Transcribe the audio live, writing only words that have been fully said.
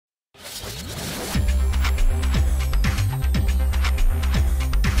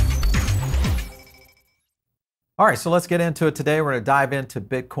All right, so let's get into it today. We're going to dive into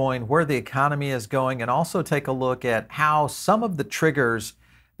Bitcoin, where the economy is going, and also take a look at how some of the triggers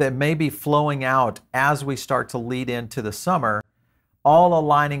that may be flowing out as we start to lead into the summer, all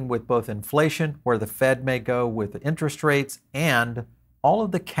aligning with both inflation, where the Fed may go with interest rates, and all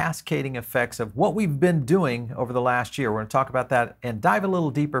of the cascading effects of what we've been doing over the last year. We're going to talk about that and dive a little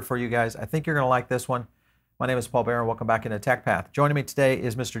deeper for you guys. I think you're going to like this one. My name is Paul Barron. Welcome back into Tech Path. Joining me today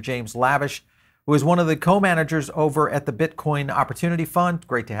is Mr. James Lavish, who is one of the co-managers over at the Bitcoin Opportunity Fund.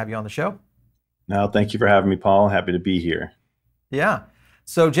 Great to have you on the show. No, thank you for having me, Paul. Happy to be here. Yeah.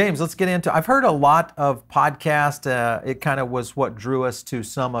 So James, let's get into, I've heard a lot of podcasts. It kind of was what drew us to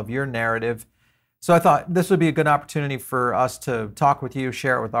some of your narrative. So I thought this would be a good opportunity for us to talk with you,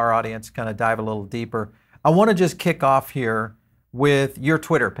 share it with our audience, kind of dive a little deeper. I want to just kick off here with your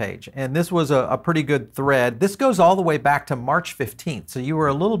Twitter page. And this was a pretty good thread. This goes all the way back to March 15th. So you were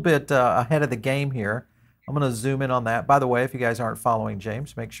a little bit ahead of the game here. I'm going to zoom in on that. By the way, if you guys aren't following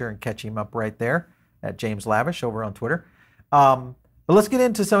James, make sure and catch him up right there at James Lavish over on Twitter. But let's get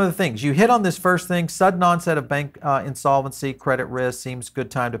into some of the things. You hit on this first thing, sudden onset of bank insolvency, credit risk, seems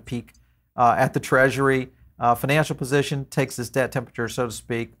good time to peak at the Treasury. Financial position takes this debt temperature, so to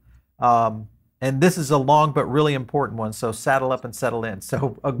speak. And this is a long but really important one, so saddle up and settle in.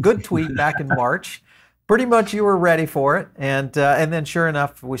 So a good tweet back in March. Pretty much you were ready for it. And then sure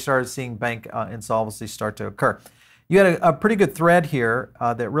enough, we started seeing bank insolvency start to occur. You had a pretty good thread here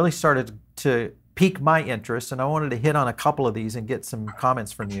that really started to pique my interest, and I wanted to hit on a couple of these and get some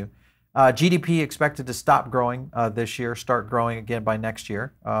comments from you. GDP expected to stop growing this year, start growing again by next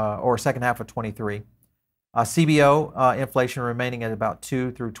year, or second half of 23. CBO inflation remaining at about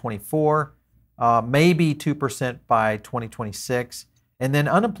 2 through 24. Maybe 2% by 2026. And then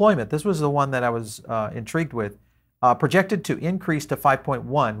unemployment, this was the one that I was intrigued with, projected to increase to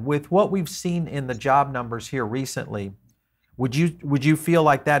 5.1. With what we've seen in the job numbers here recently, would you feel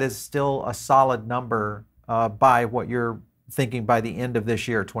like that is still a solid number by what you're thinking by the end of this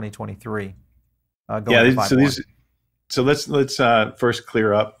year, 2023? Yeah, so let's first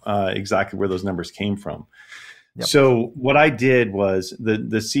clear up exactly where those numbers came from. Yep. So what I did was the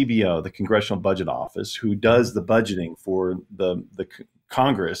CBO, the Congressional Budget Office, who does the budgeting for the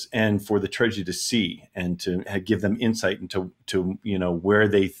Congress and for the Treasury to see and to give them insight into where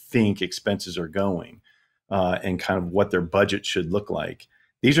they think expenses are going and kind of what their budget should look like.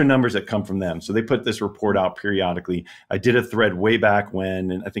 These are numbers that come from them. So they put this report out periodically. I did a thread way back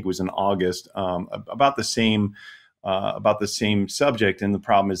when, and I think it was in August, about the same subject. And the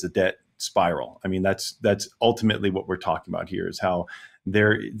problem is the debt spiral. I mean, that's ultimately what we're talking about here, is how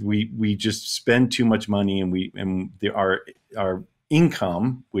we just spend too much money, and our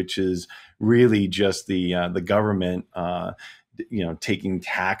income, which is really just the government taking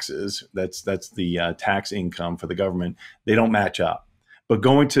taxes, that's the tax income for the government, they don't match up. But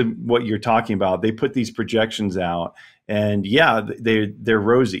going to what you're talking about, they put these projections out, and yeah, they're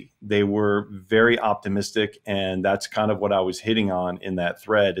rosy. They were very optimistic, and that's kind of what I was hitting on in that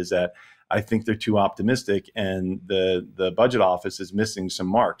thread, is that I think they're too optimistic, and the budget office is missing some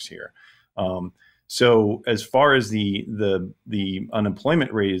marks here. So as far as the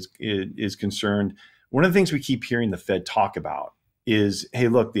unemployment rate is concerned, one of the things we keep hearing the Fed talk about is, hey,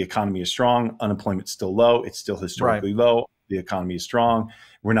 look, the economy is strong, unemployment's still low, it's still historically low. The economy is strong.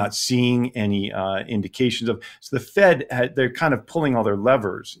 We're not seeing any indications of. So the Fed, they're kind of pulling all their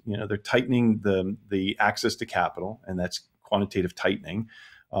levers. They're tightening the access to capital, and that's quantitative tightening.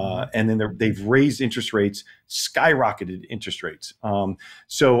 And then they've raised interest rates, skyrocketed interest rates.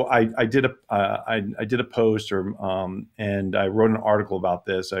 So I did a post, and I wrote an article about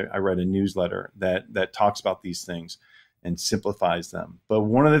this. I read a newsletter that talks about these things and simplifies them. But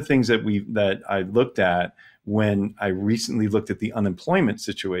one of the things that I looked at when I recently looked at the unemployment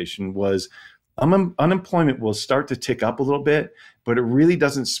situation was unemployment will start to tick up a little bit, but it really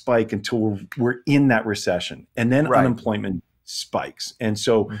doesn't spike until we're in that recession, and then unemployment spikes. And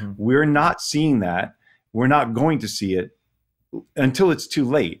so we're not seeing that. We're not going to see it until it's too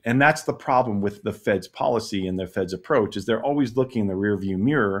late. And that's the problem with the Fed's policy and the Fed's approach, is they're always looking in the rearview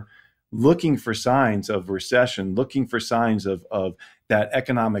mirror, looking for signs of recession, looking for signs of that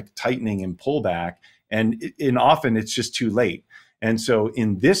economic tightening and pullback. And often it's just too late. And so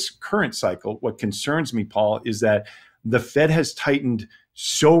in this current cycle, what concerns me, Paul, is that the Fed has tightened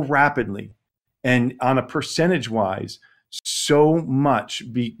so rapidly and on a percentage wise so much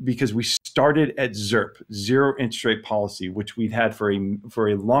because we started at ZIRP, zero interest rate policy, which we'd had for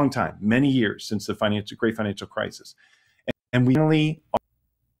a long time, many years since the great financial crisis. And we only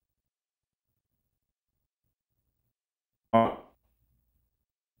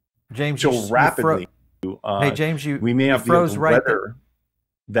James, so rapidly. Hey, James, we may you not be able froze to right there. weather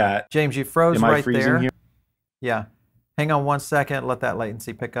that. James, you froze Am I right freezing there. here? Yeah. Hang on 1 second. Let that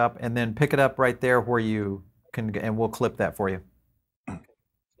latency pick up, and then pick it up right there where you can, and we'll clip that for you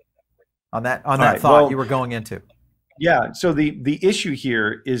on that All thought right. Well, you were going into. yeah. So the issue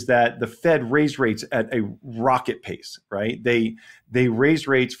here is that the Fed raised rates at a rocket pace, right? They raised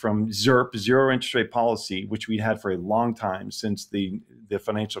rates from ZIRP, zero interest rate policy, which we had for a long time since the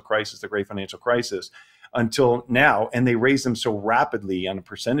financial crisis, the great financial crisis, until now. And they raised them so rapidly on a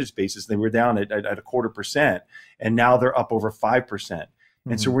percentage basis. They were down at 0.25%, and now they're up over 5%.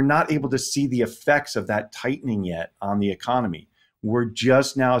 And so we're not able to see the effects of that tightening yet on the economy. We're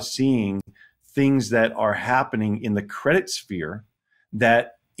just now seeing things that are happening in the credit sphere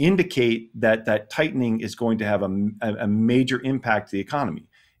that indicate that that tightening is going to have a major impact to the economy.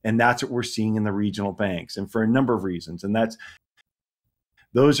 And that's what we're seeing in the regional banks, and for a number of reasons. And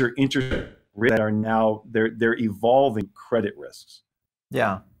those are interest rates that are now, they're evolving credit risks.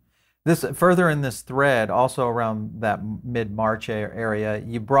 Yeah. This further in this thread, also around that mid-March area,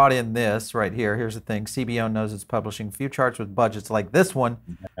 you brought in this right here. Here's the thing. CBO knows it's publishing few charts with budgets like this one,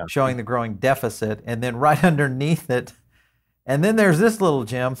 showing the growing deficit. And then right underneath it, and then there's this little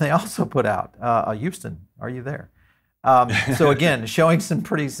gem they also put out. Houston, are you there? So again, showing some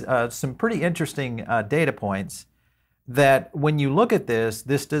pretty interesting data points that when you look at this,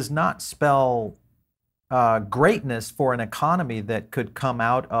 this does not spell greatness for an economy that could come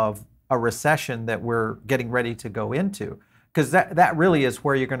out of a recession that we're getting ready to go into, because that really is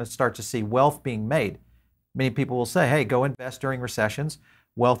where you're going to start to see wealth being made. Many people will say, hey, go invest during recessions.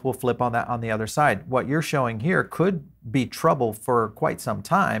 Wealth will flip on the other side. What you're showing here could be trouble for quite some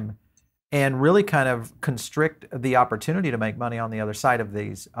time and really kind of constrict the opportunity to make money on the other side of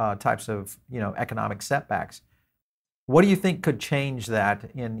these types of economic setbacks. What do you think could change that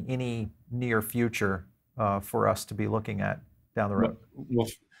in any near future for us to be looking at down the road? Well,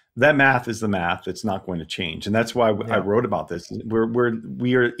 that math is the math. It's not going to change, and that's why I wrote about this.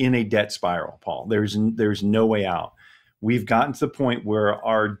 We are in a debt spiral, Paul. There's no way out. We've gotten to the point where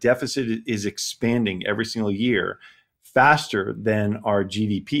our deficit is expanding every single year, faster than our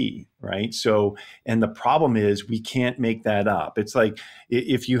GDP, right? So, and the problem is we can't make that up. It's like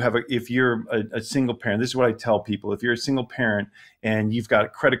if you're a single parent. This is what I tell people: if you're a single parent and you've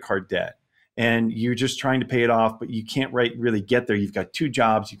got credit card debt, and you're just trying to pay it off, but you can't really get there. You've got 2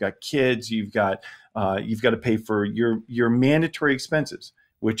 jobs, you've got kids, you've got to pay for your mandatory expenses,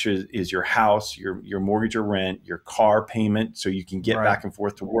 which is your house, your mortgage or rent, your car payment, so you can get back and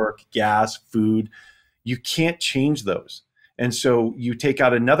forth to work, gas, food. You can't change those. And so you take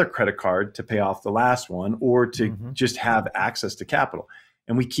out another credit card to pay off the last one, or to just have access to capital.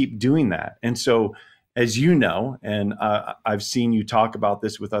 And we keep doing that. And so, as you know, and I've seen you talk about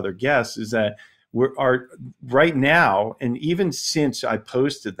this with other guests, is that right now, and even since I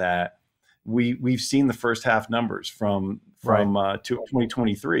posted that, we've seen the first half numbers from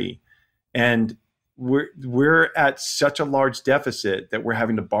 2023, and we're at such a large deficit that we're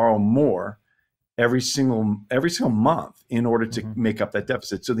having to borrow more every single month in order to make up that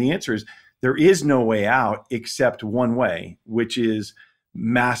deficit. So the answer is there is no way out except one way, which is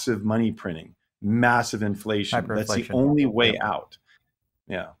massive money printing. Massive inflation. That's the only way out.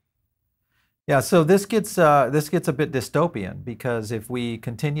 Yeah. Yeah. So this gets a bit dystopian, because if we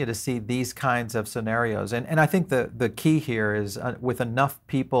continue to see these kinds of scenarios, and I think the key here is with enough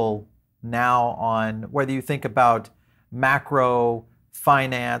people now on, whether you think about macro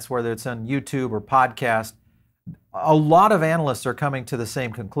finance, whether it's on YouTube or podcast, a lot of analysts are coming to the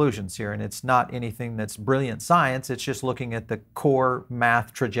same conclusions here, and it's not anything that's brilliant science. It's just looking at the core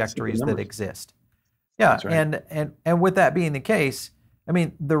math trajectories that exist. Yeah, right. And with that being the case, I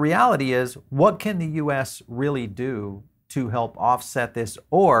mean, the reality is, what can the U.S. really do to help offset this,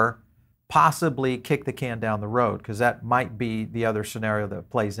 or possibly kick the can down the road? Because that might be the other scenario that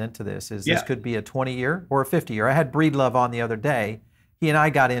plays into this. This could be a 20-year or a 50-year. I had Breedlove on the other day. He and I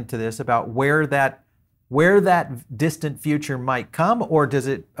got into this about where that distant future might come, or does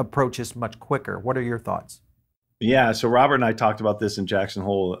it approach us much quicker? What are your thoughts? Yeah, so Robert and I talked about this in Jackson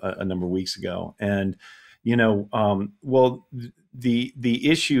Hole a number of weeks ago, and well, the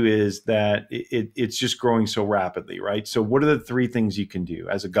issue is that it's just growing so rapidly, right? So what are the 3 things you can do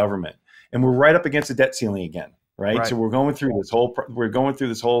as a government? And we're right up against the debt ceiling again, right? So we're going through this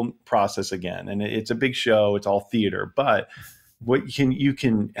whole process again, and it's a big show. It's all theater, but you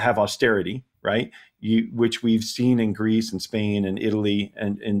can have austerity, right? Which we've seen in Greece and Spain and Italy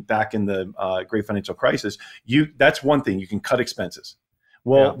and back in the great financial crisis. That's one thing. You can cut expenses.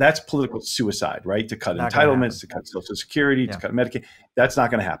 Well, that's political suicide, right? To cut entitlements, to cut Social Security, to cut Medicaid. That's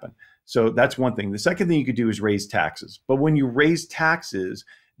not going to happen. So that's one thing. The second thing you could do is raise taxes. But when you raise taxes,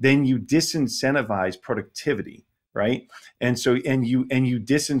 then you disincentivize productivity, right? And so and you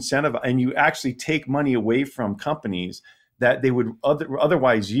disincentivize, and you actually take money away from companies that they would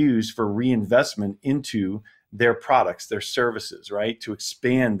otherwise use for reinvestment into their products, their services, right, to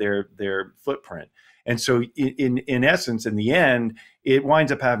expand their footprint. And so in essence, in the end, it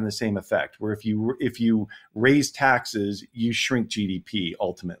winds up having the same effect, where if you raise taxes, you shrink GDP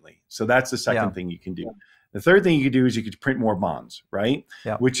ultimately. So that's the second thing you can do. The third thing you could do is you could print more bonds, right?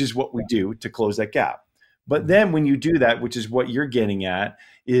 Which is what we do to close that gap. But then when you do that, which is what you're getting at,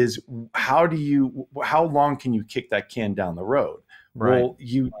 is how long can you kick that can down the road? Right. Well,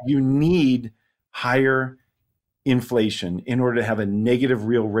 you need higher inflation in order to have a negative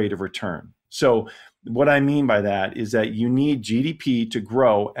real rate of return. So what I mean by that is that you need GDP to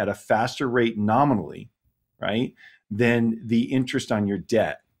grow at a faster rate nominally, right, than the interest on your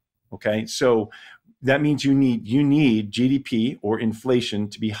debt. Okay, so that means you need GDP or inflation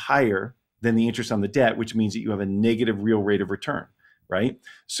to be higher than the interest on the debt, which means that you have a negative real rate of return, right?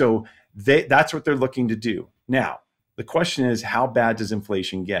 So that's what they're looking to do. Now, the question is, how bad does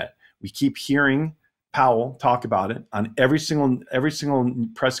inflation get? We keep hearing Powell talk about it on every single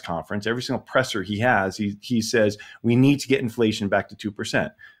press conference, every single presser he has. He says we need to get inflation back to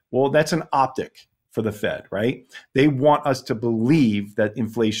 2%. Well, that's an optic for the Fed, right? They want us to believe that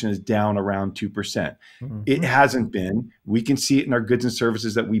inflation is down around 2%. Mm-hmm. It hasn't been. We can see it in our goods and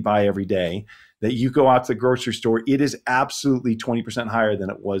services that we buy every day. That you go out to the grocery store, it is absolutely 20% higher than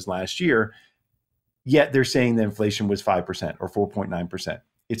it was last year. Yet they're saying that inflation was 5% or 4.9%.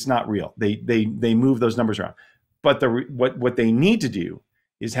 It's not real. They move those numbers around. But what they need to do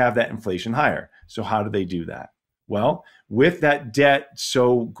is have that inflation higher. So how do they do that? Well, with that debt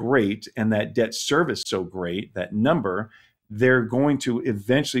so great and that debt service so great, that number, they're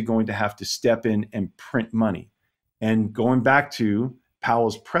eventually going to have to step in and print money. And going back to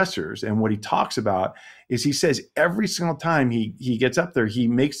Powell's pressers and what he talks about is he says every single time he gets up there,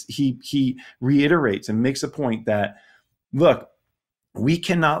 he reiterates and makes a point that, look, we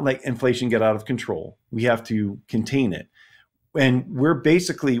cannot let inflation get out of control. We have to contain it. And we're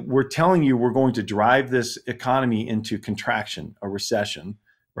telling you we're going to drive this economy into contraction, a recession,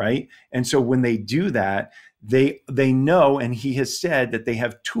 right? And so when they do that, they know, and he has said that they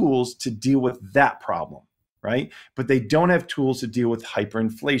have tools to deal with that problem, right? But they don't have tools to deal with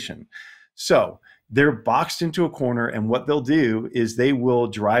hyperinflation. So they're boxed into a corner, and what they'll do is they will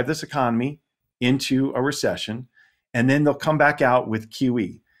drive this economy into a recession, and then they'll come back out with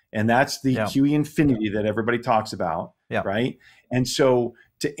QE. And that's the QE infinity that everybody talks about, right? And so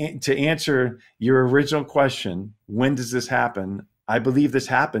to answer your original question, when does this happen? I believe this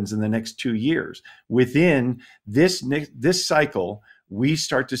happens in the next 2 years. Within this cycle, we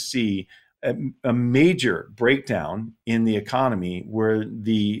start to see a major breakdown in the economy where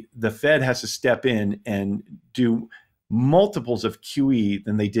the Fed has to step in and do multiples of QE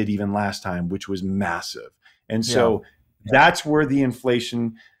than they did even last time, which was massive. And so that's where the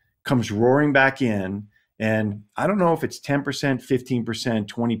inflation comes roaring back in. And I don't know if it's 10%, 15%,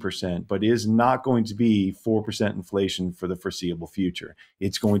 20%, but it is not going to be 4% inflation for the foreseeable future.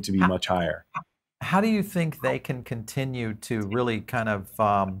 It's going to be much higher. How do you think they can continue to really kind of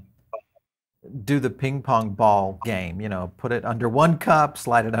do the ping pong ball game? You know, put it under one cup,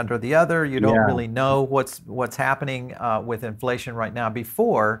 slide it under the other. You don't really know what's happening with inflation right now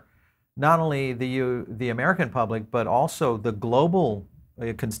before not only the American public, but also the global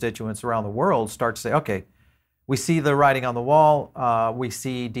constituents around the world start to say, okay, we see the writing on the wall, we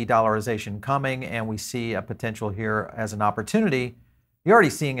see de-dollarization coming, and we see a potential here as an opportunity. You're already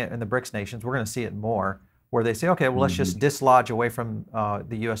seeing it in the BRICS nations. We're going to see it more, where they say, okay, well, let's just dislodge away from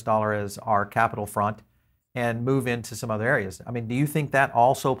the US dollar as our capital front and move into some other areas. I mean, do you think that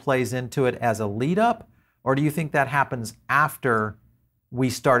also plays into it as a lead up, or do you think that happens after we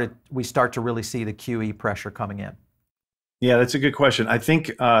start to really see the QE pressure coming in? Yeah, that's a good question. I think,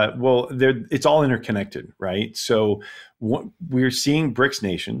 it's all interconnected, right? So we're seeing BRICS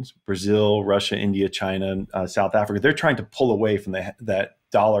nations, Brazil, Russia, India, China, South Africa, they're trying to pull away from that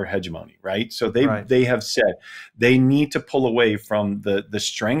dollar hegemony, right? So they have said they need to pull away from the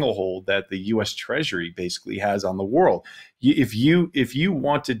stranglehold that the U.S. Treasury basically has on the world. If you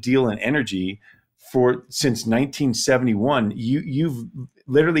want to deal in energy since 1971, you've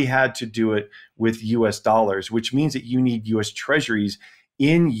literally had to do it with US dollars, which means that you need US treasuries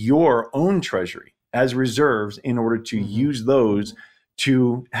in your own treasury as reserves in order to use those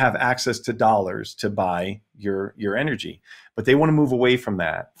to have access to dollars to buy your energy. But they want to move away from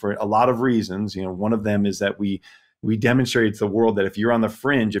that for a lot of reasons. You know, one of them is that we we demonstrated to the world that if you're on the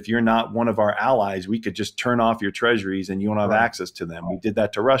fringe, if you're not one of our allies, we could just turn off your treasuries and you don't have access to them. We did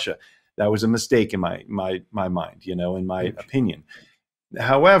that to Russia. That was a mistake in my mind, in my opinion.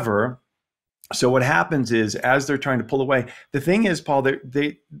 However, so what happens is, as they're trying to pull away, the thing is, Paul,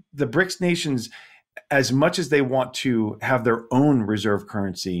 the BRICS nations, as much as they want to have their own reserve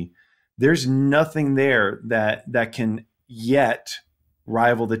currency, there's nothing there that can yet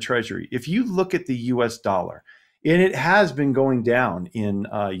rival the treasury. If you look at the US dollar, and it has been going down in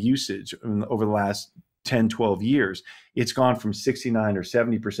usage over the last 10, 12 years, it's gone from 69 or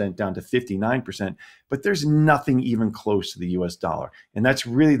 70% down to 59%, but there's nothing even close to the US dollar. And that's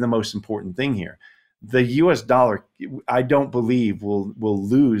really the most important thing here. The US dollar, I don't believe will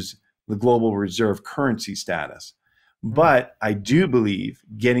lose the global reserve currency status. But I do believe,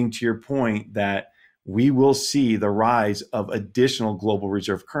 getting to your point, that we will see the rise of additional global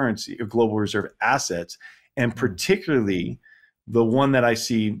reserve currency or global reserve assets. And particularly the one that I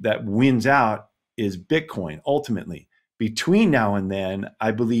see that wins out is Bitcoin. Ultimately, between now and then,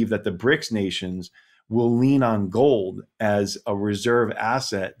 I believe that the BRICS nations will lean on gold as a reserve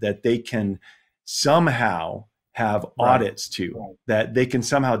asset that they can somehow have audits to, that they can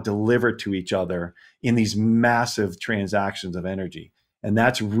somehow deliver to each other in these massive transactions of energy. And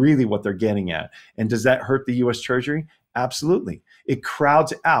that's really what they're getting at. And does that hurt the US Treasury? Absolutely. It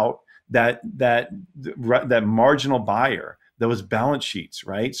crowds out that marginal buyer, those balance sheets,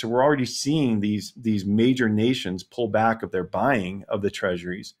 right? So we're already seeing these major nations pull back of their buying of the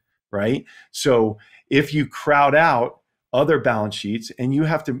treasuries, right? So if you crowd out other balance sheets and you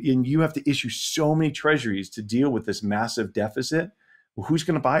have to issue so many treasuries to deal with this massive deficit, well, who's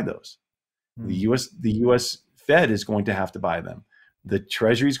going to buy those? The US Fed is going to have to buy them. The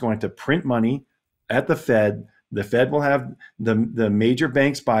Treasury is going to print money at the Fed. The Fed will have the major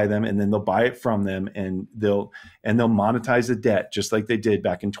banks buy them, and then they'll buy it from them, and they'll monetize the debt just like they did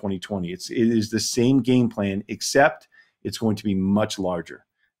back in 2020. It is the same game plan, except it's going to be much larger.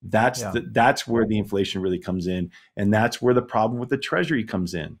 That's where the inflation really comes in, and that's where the problem with the Treasury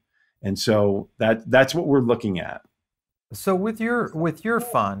comes in. And so that's what we're looking at. So with your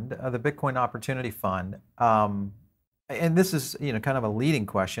fund, the Bitcoin Opportunity Fund, and this is kind of a leading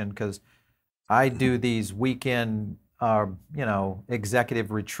question because I do these weekend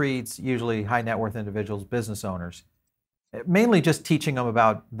executive retreats, usually high net worth individuals, business owners, mainly just teaching them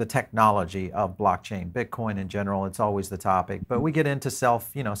about the technology of blockchain, Bitcoin in general. It's always the topic, but we get into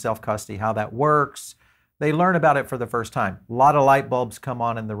self custody, how that works. They learn about it for the first time. A lot of light bulbs come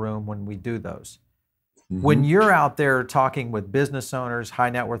on in the room when we do those. When you're out there talking with business owners, high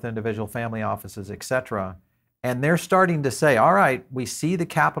net worth individual, family offices, et cetera, and they're starting to say, all right, we see the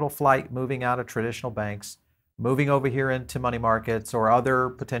capital flight moving out of traditional banks, moving over here into money markets or other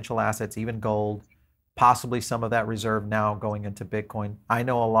potential assets, even gold, possibly some of that reserve now going into Bitcoin. I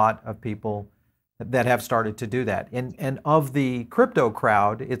know a lot of people that have started to do that. And of the crypto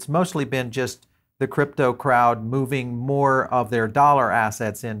crowd, it's mostly been just the crypto crowd moving more of their dollar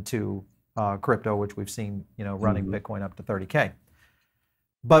assets into crypto, which we've seen, running Bitcoin up to 30K.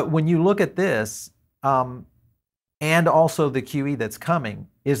 But when you look at this, and also the QE that's coming,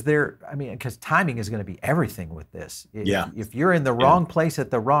 because timing is going to be everything with this. If you're in the wrong place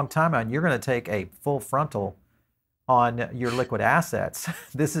at the wrong time, and you're going to take a full frontal on your liquid assets,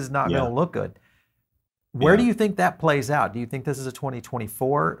 this is not going to look good. Where do you think that plays out? Do you think this is a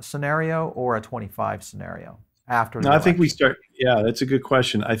 2024 scenario or a 25 scenario? I think we start. Yeah, that's a good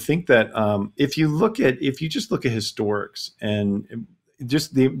question. I think that if you just look at historics and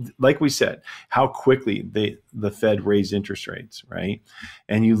just like we said, how quickly the Fed raised interest rates, right?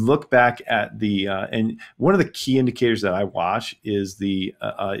 And you look back at and one of the key indicators that I watch is the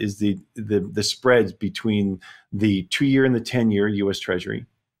spreads between the 2-year and the 10-year U.S. Treasury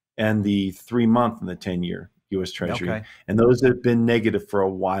and the 3-month and the 10-year U.S. Treasury, and those have been negative for a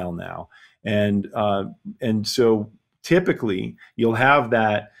while now. And so typically you'll have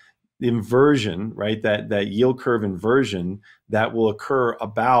that inversion, right? That yield curve inversion that will occur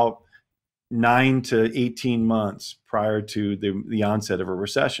about 9 to 18 months prior to the onset of a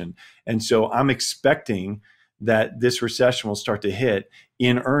recession. And so I'm expecting that this recession will start to hit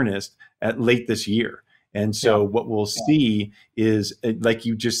in earnest at late this year. And so what we'll see is, like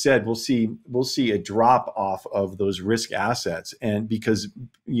you just said, we'll see a drop off of those risk assets, and because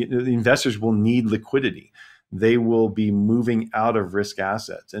the investors will need liquidity, they will be moving out of risk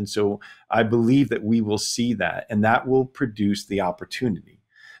assets. And so I believe that we will see that, and that will produce the opportunity.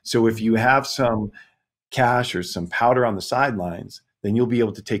 So if you have some cash or some powder on the sidelines, then you'll be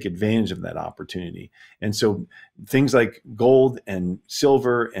able to take advantage of that opportunity. And so things like gold and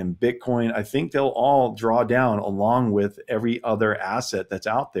silver and Bitcoin, I think they'll all draw down along with every other asset that's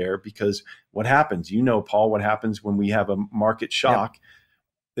out there, because what happens, Paul, what happens when we have a market shock?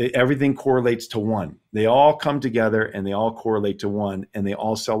 Everything correlates to one. They all come together and they all correlate to one, and they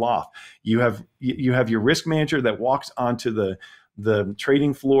all sell off. You have your risk manager that walks onto the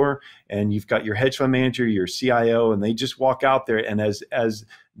trading floor, and you've got your hedge fund manager, your CIO, and they just walk out there. And as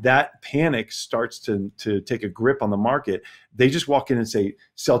that panic starts to take a grip on the market, they just walk in and say,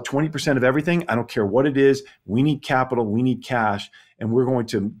 sell 20% of everything. I don't care what it is. We need capital. We need cash. And we're going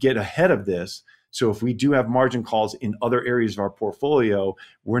to get ahead of this. So if we do have margin calls in other areas of our portfolio,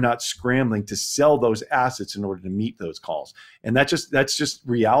 we're not scrambling to sell those assets in order to meet those calls. And that's just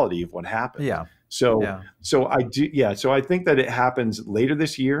reality of what happened. Yeah. So I think that it happens later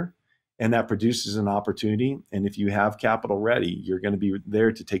this year, and that produces an opportunity. And if you have capital ready, you're going to be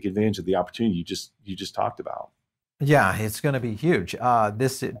there to take advantage of the opportunity you just talked about. Yeah, it's going to be huge.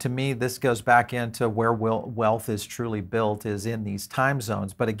 To me, this goes back into where wealth is truly built, is in these time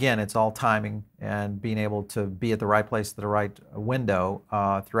zones. But again, it's all timing and being able to be at the right place at the right window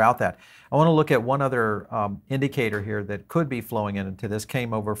throughout that. I want to look at one other indicator here that could be flowing into this.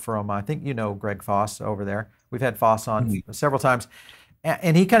 Came over from, I think Greg Foss over there. We've had Foss on several times.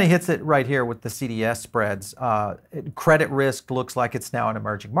 And he kind of hits it right here with the CDS spreads. Credit risk looks like it's now an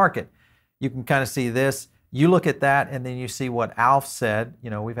emerging market. You can kind of see this. You look at that, and then you see what Alf said.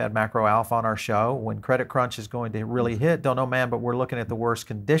 We've had Macro Alf on our show. When credit crunch is going to really hit, don't know, man, but we're looking at the worst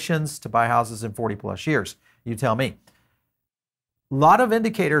conditions to buy houses in 40 plus years. You tell me. A lot of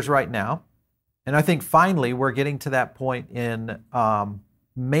indicators right now, and I think finally we're getting to that point in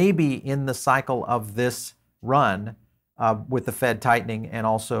maybe in the cycle of this run with the Fed tightening, and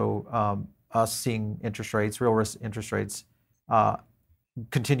also us seeing real risk interest rates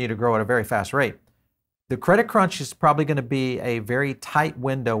continue to grow at a very fast rate. The credit crunch is probably going to be a very tight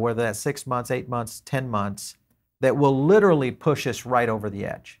window, whether that's 6 months, 8 months, 10 months, that will literally push us right over the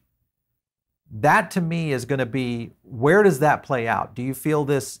edge. That to me is going to be, where does that play out? Do you feel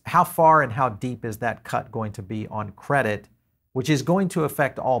this? How far and how deep is that cut going to be on credit, which is going to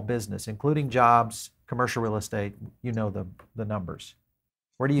affect all business, including jobs, commercial real estate, the numbers?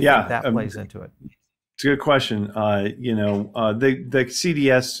 Where do you think that plays into it? It's a good question. The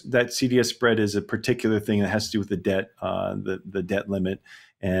CDS spread is a particular thing that has to do with the debt, the debt limit.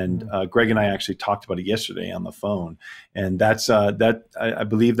 And Greg and I actually talked about it yesterday on the phone. And that's I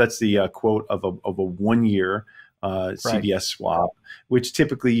believe that's the quote of a 1 year CDS swap, which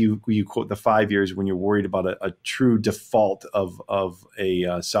typically you quote the 5 years when you're worried about a true default of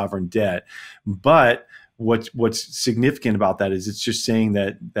a sovereign debt. But what's significant about that is it's just saying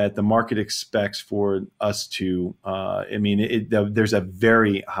that the market expects for us to, there's a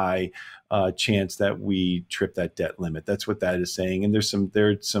very high chance that we trip that debt limit. That's what that is saying. And there's some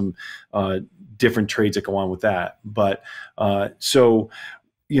different trades that go on with that. But what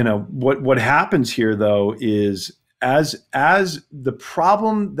happens here though is as the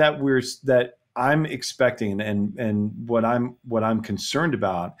problem that I'm expecting and what I'm concerned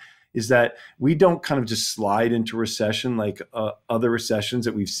about is that we don't kind of just slide into recession like other recessions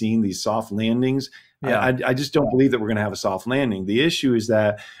that we've seen, these soft landings. Yeah. I just don't believe that we're going to have a soft landing. The issue is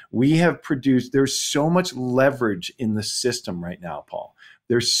that there's so much leverage in the system right now, Paul.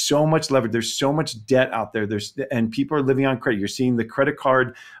 There's so much leverage. There's so much debt out there. And people are living on credit. You're seeing the credit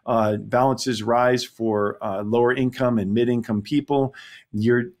card balances rise for lower income and mid-income people.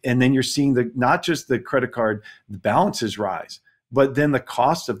 And then you're seeing not just the credit card balances rise, but then the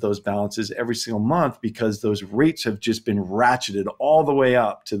cost of those balances every single month, because those rates have just been ratcheted all the way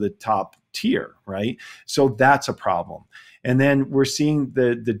up to the top tier, right? So that's a problem. And then we're seeing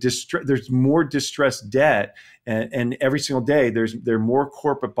there's more distressed debt, and every single day there are more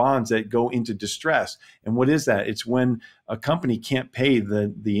corporate bonds that go into distress. And what is that? It's when a company can't pay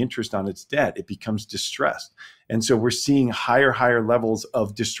the interest on its debt, it becomes distressed. And so we're seeing higher levels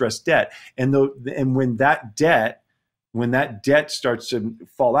of distressed debt. And when that debt starts to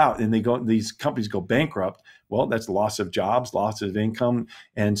fall out and these companies go bankrupt, well, that's loss of jobs, loss of income.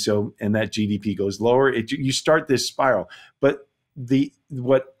 And that GDP goes lower. You start this spiral. But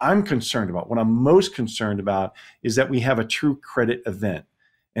what I'm concerned about, what I'm most concerned about, is that we have a true credit event.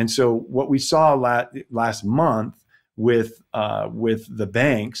 And so what we saw last month with the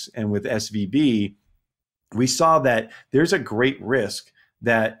banks and with SVB, we saw that there's a great risk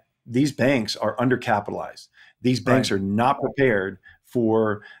that these banks are undercapitalized. These banks are not prepared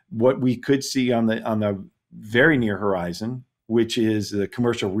for what we could see on the very near horizon, which is the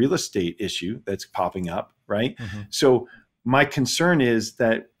commercial real estate issue that's popping up, right? Mm-hmm. So my concern is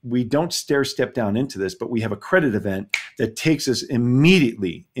that we don't stair step down into this, but we have a credit event that takes us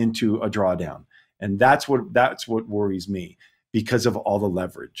immediately into a drawdown. And that's what worries me because of all the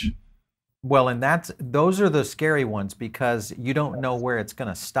leverage. Well, and those are the scary ones because you don't know where it's going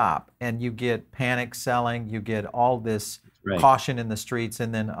to stop, and you get panic selling, you get all this caution in the streets,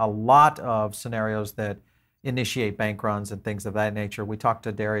 and then a lot of scenarios that initiate bank runs and things of that nature. We talked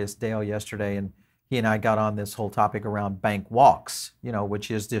to Darius Dale yesterday, and he and I got on this whole topic around bank walks, which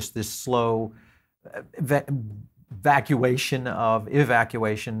is just this slow evacuation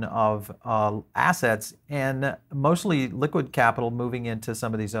of assets, and mostly liquid capital moving into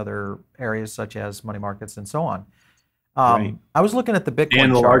some of these other areas such as money markets and so on. I was looking at the Bitcoin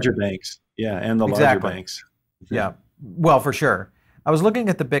and the chart. larger banks. Yeah, and the larger banks. Yeah, well, for sure. I was looking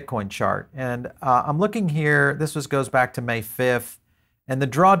at the Bitcoin chart, and I'm looking here. This goes back to May 5th, and the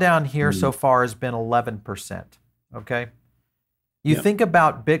drawdown here so far has been 11%. Okay. You think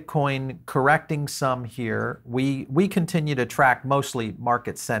about Bitcoin correcting some here. We continue to track mostly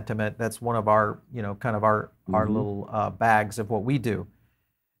market sentiment. That's one of our, kind of our little bags of what we do.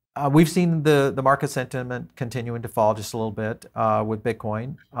 We've seen the market sentiment continuing to fall just a little bit with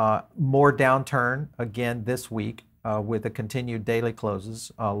Bitcoin. More downturn again this week with the continued daily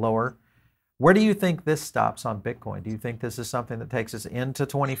closes lower. Where do you think this stops on Bitcoin? Do you think this is something that takes us into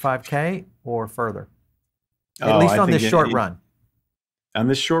 25K or further? At least on this short run. On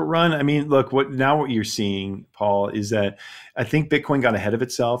this short run, I mean, look, what you're seeing, Paul, is that I think Bitcoin got ahead of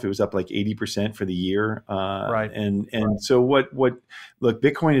itself. It was up like 80% for the year. So look,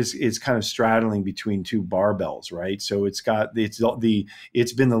 Bitcoin is kind of straddling between two barbells, right? So it's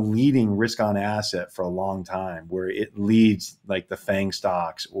been the leading risk on asset for a long time, where it leads like the FANG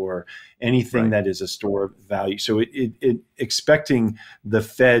stocks or anything that is a store of value. So it expecting the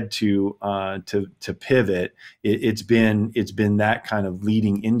Fed to pivot, it's been that kind of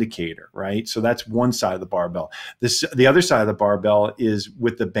leading indicator, right? So that's one side of the barbell. The other side of the barbell is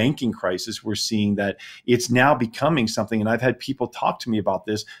with the banking crisis. We're seeing that it's now becoming something, and I've had people talk to me about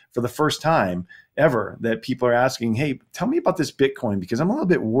this for the first time ever, that people are asking, hey, tell me about this Bitcoin, because I'm a little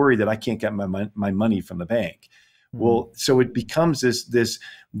bit worried that I can't get my money from the bank. Well, so it becomes this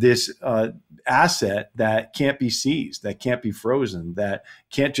asset that can't be seized, that can't be frozen, that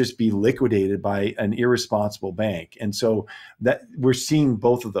can't just be liquidated by an irresponsible bank. And so that we're seeing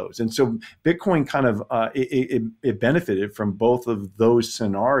both of those. And so Bitcoin kind of it benefited from both of those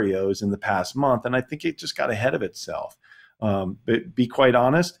scenarios in the past month, and I think it just got ahead of itself. But be quite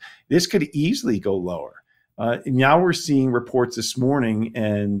honest, this could easily go lower. Now we're seeing reports this morning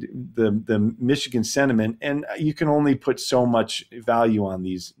and the Michigan sentiment, and you can only put so much value on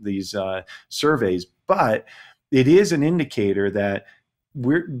these surveys, but it is an indicator that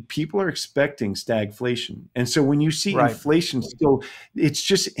people are expecting stagflation. And so when you see inflation still, it's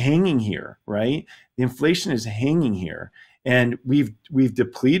just hanging here, right? The inflation is hanging here. And we've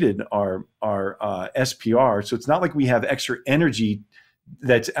depleted our SPR, so it's not like we have extra energy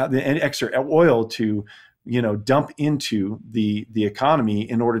that's extra oil to dump into the economy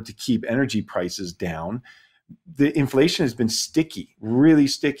in order to keep energy prices down. The inflation has been sticky, really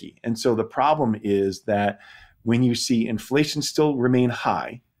sticky. And so the problem is that when you see inflation still remain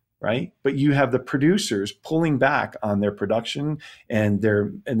high, right, but you have the producers pulling back on their production and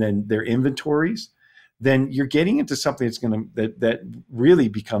then their inventories, then you're getting into something that really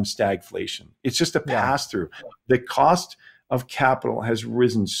becomes stagflation. It's just a pass through. The cost of capital has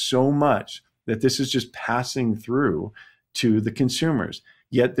risen so much that this is just passing through to the consumers.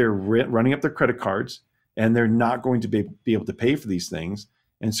 Yet they're running up their credit cards, and they're not going to be able to pay for these things.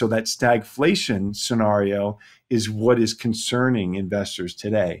 And so that stagflation scenario is what is concerning investors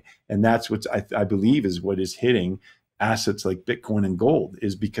today. And that's what I believe is what is hitting assets like Bitcoin and gold,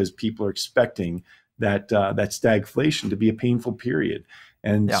 is because people are expecting that stagflation to be a painful period.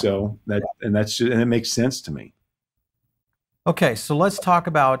 And so it makes sense to me. Okay, so let's talk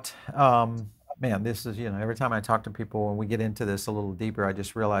about, man, this is, every time I talk to people, when we get into this a little deeper, I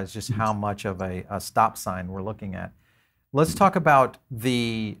just realize just how much of a stop sign we're looking at. Let's talk about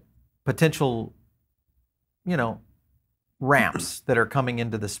the potential, ramps that are coming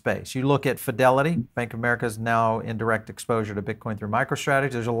into the space. You look at Fidelity, Bank of America is now in direct exposure to Bitcoin through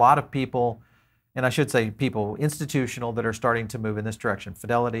MicroStrategy. There's a lot of people, and I should say people, institutional, that are starting to move in this direction.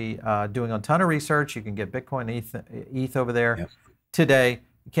 Fidelity doing a ton of research. You can get Bitcoin, ETH over there today.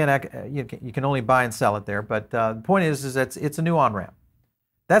 You can only buy and sell it there. But the point is that it's a new on-ramp.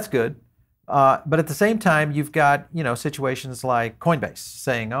 That's good. But at the same time, you've got situations like Coinbase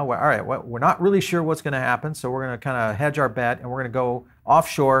saying, "Oh, well, all right, well, we're not really sure what's going to happen, so we're going to kind of hedge our bet, and we're going to go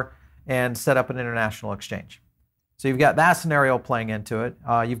offshore and set up an international exchange." So you've got that scenario playing into it.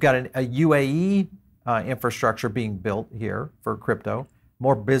 You've got a UAE infrastructure being built here for crypto,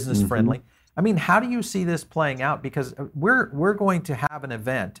 more business friendly. I mean, how do you see this playing out? Because we're going to have an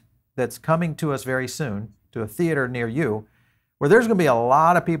event that's coming to us very soon, to a theater near you, where there's going to be a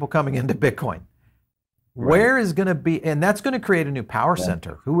lot of people coming into Bitcoin. Where is going to be, and that's going to create a new power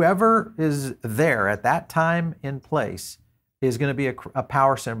center. Whoever is there at that time in place is going to be a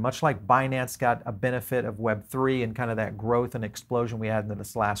power center, much like Binance got a benefit of Web3 and kind of that growth and explosion we had in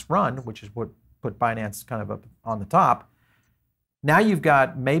this last run, which is what put Binance kind of up on the top. Now you've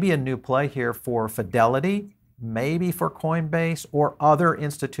got maybe a new play here for Fidelity, maybe for Coinbase or other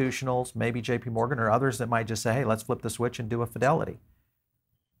institutionals, maybe JP Morgan or others that might just say, hey, let's flip the switch and do a Fidelity.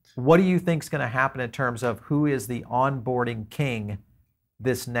 What do you think is going to happen in terms of who is the onboarding king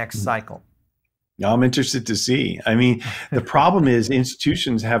this next cycle? I'm interested to see. I mean, the problem is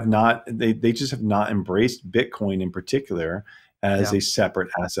institutions have not, they just have not embraced Bitcoin in particular as a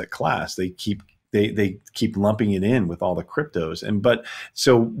separate asset class. They keep lumping it in with all the cryptos. But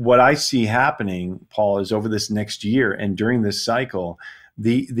so what I see happening, Paul, is over this next year and during this cycle,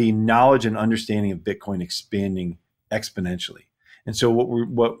 the knowledge and understanding of Bitcoin expanding exponentially. And so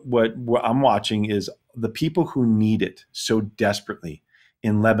what I'm watching is the people who need it so desperately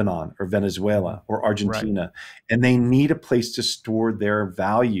in Lebanon or Venezuela or Argentina, and they need a place to store their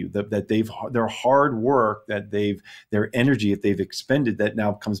value, that their hard work, their energy that they've expended, that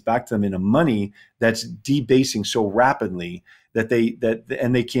now comes back to them in a money that's debasing so rapidly that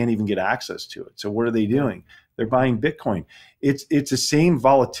they can't even get access to it. So what are they doing? They're buying Bitcoin. It's the same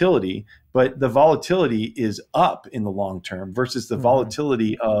volatility, but the volatility is up in the long term versus the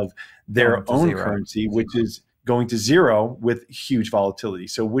volatility of their own currency, which is going to zero with huge volatility.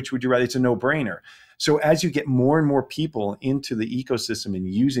 So which would you rather? It's a no-brainer. So as you get more and more people into the ecosystem and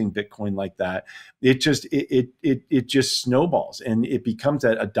using Bitcoin like that, it just snowballs, and it becomes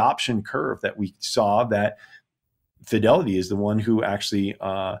that adoption curve that we saw that Fidelity is the one who actually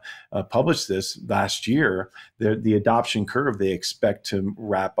published this last year. The adoption curve they expect to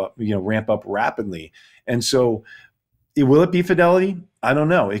ramp up rapidly, and so will it be Fidelity? I don't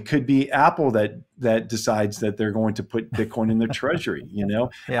know. It could be Apple that decides that they're going to put Bitcoin in their treasury.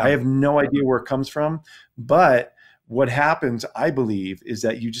 I have no idea where it comes from, but what happens, I believe, is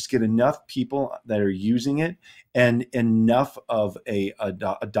that you just get enough people that are using it and enough of a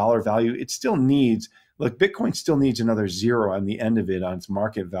dollar value. It still needs. Look, Bitcoin still needs another zero on the end of it on its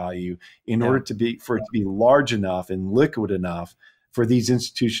market value in order for it to be large enough and liquid enough for these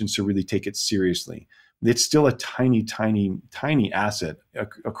institutions to really take it seriously. It's still a tiny, tiny, tiny asset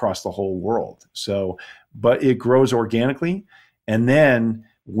across the whole world. So, but it grows organically. And then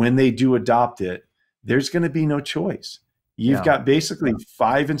when they do adopt it, there's going to be no choice. You've got basically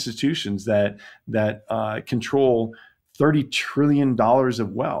 5 institutions that control $30 trillion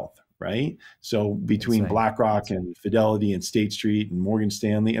of wealth. Right. So between BlackRock and Fidelity and State Street and Morgan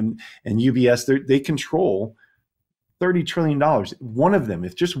Stanley and UBS, they control $30 trillion. One of them,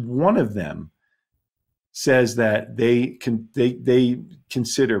 if just one of them says that they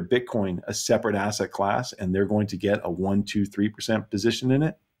consider Bitcoin a separate asset class and they're going to get a 1%, 2%, 3% position in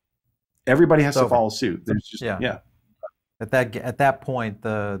it, everybody has to follow suit. There's just At that point,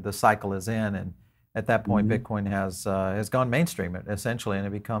 the cycle is in, and at that point, Bitcoin has gone mainstream essentially, and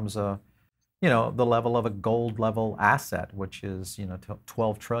it becomes the level of a gold level asset, which is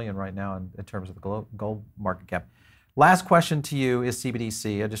 12 trillion right now in terms of the gold market cap. Last question to you is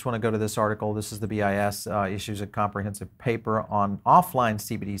CBDC. I just want to go to this article. This is the BIS issues a comprehensive paper on offline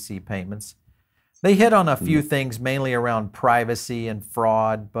CBDC payments. They hit on a few things, mainly around privacy and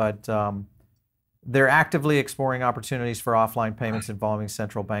fraud, but they're actively exploring opportunities for offline payments involving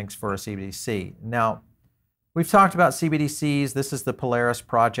central banks for a CBDC. Now, we've talked about CBDCs. This is the Polaris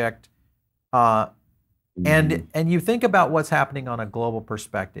project. And you think about what's happening on a global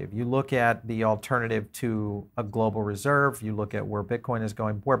perspective. You look at the alternative to a global reserve. You look at where Bitcoin is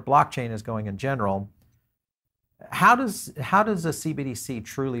going, where blockchain is going in general. How does a CBDC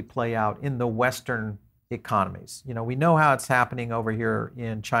truly play out in the Western economies? We know how it's happening over here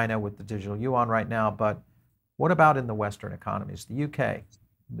in China with the digital yuan right now, but what about in the Western economies, the UK,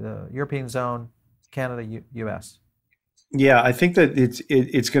 the European zone, Canada, US? Yeah, I think that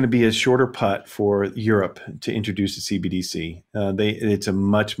it's going to be a shorter putt for Europe to introduce a CBDC.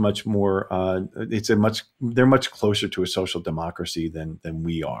 They're much closer to a social democracy than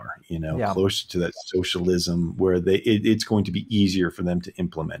we are. Closer to that socialism where it's going to be easier for them to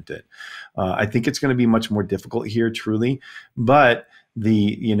implement it. I think it's going to be much more difficult here, truly, but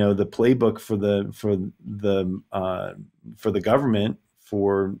the playbook for the government,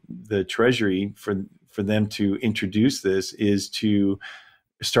 for the treasury, for them to introduce this is to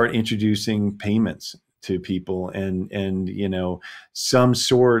start introducing payments to people, and some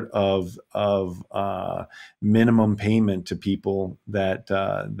sort of minimum payment to people that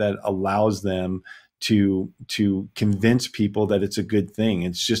that allows them to convince people that it's a good thing.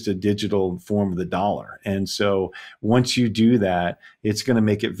 It's just a digital form of the dollar. And so once you do that, it's going to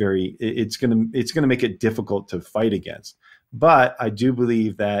make it it's going to make it difficult to fight against. But I do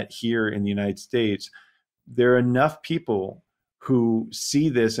believe that here in the United States, there are enough people who see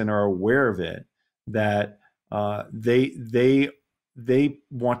this and are aware of it that they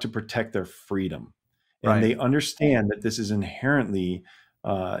want to protect their freedom, and Right. they understand that this is inherently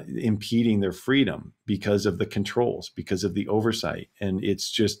impeding their freedom because of the controls, because of the oversight. And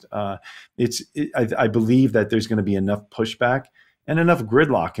it's just I believe that there's going to be enough pushback and enough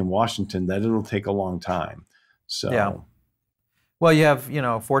gridlock in Washington that it'll take a long time. So Yeah. Well, you have,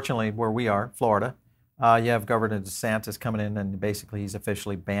 fortunately, where we are, Florida, you have Governor DeSantis coming in, and basically he's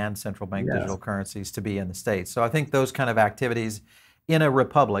officially banned central bank yeah, digital currencies to be in the states. So I think those kind of activities in a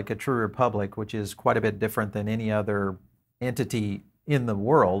republic, a true republic, which is quite a bit different than any other entity in the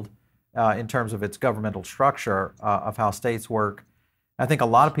world in terms of its governmental structure of how states work. I think a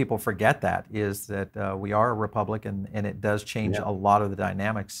lot of people forget that is that we are a republic, and it does change yeah, a lot of the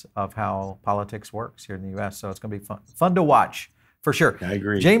dynamics of how politics works here in the U.S. So it's going to be fun to watch for sure. I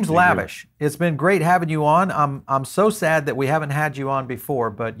agree. James I agree. Lavish, it's been great having you on. I'm so sad that we haven't had you on before,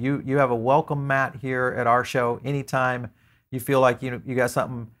 but you have a welcome mat here at our show. Anytime you feel like you got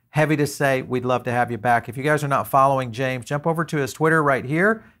something heavy to say, we'd love to have you back. If you guys are not following James, jump over to his Twitter right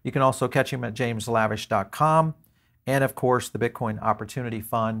here. You can also catch him at jameslavish.com. And of course, the Bitcoin Opportunity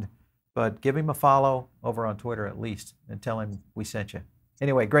Fund. But give him a follow over on Twitter at least, and tell him we sent you.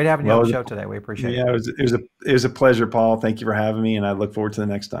 Anyway, great having you on the show today. We appreciate it. Yeah, it was a pleasure, Paul. Thank you for having me, and I look forward to the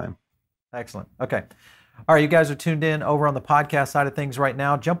next time. Excellent. Okay. All right, you guys are tuned in over on the podcast side of things right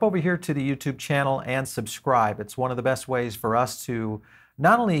now. Jump over here to the YouTube channel and subscribe. It's one of the best ways for us to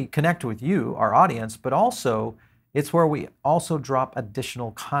not only connect with you, our audience, but also it's where we also drop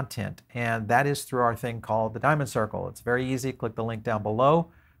additional content, and that is through our thing called the Diamond Circle. It's very easy. Click the link down below.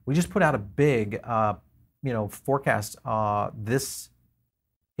 We just put out a big, forecast this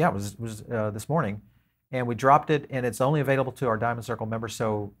morning, and we dropped it, and it's only available to our Diamond Circle members.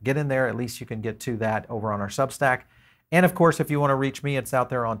 So get in there. At least you can get to that over on our Substack. And of course, if you want to reach me, it's out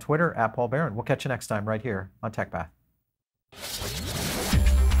there on Twitter at Paul Barron. We'll catch you next time right here on TechPath.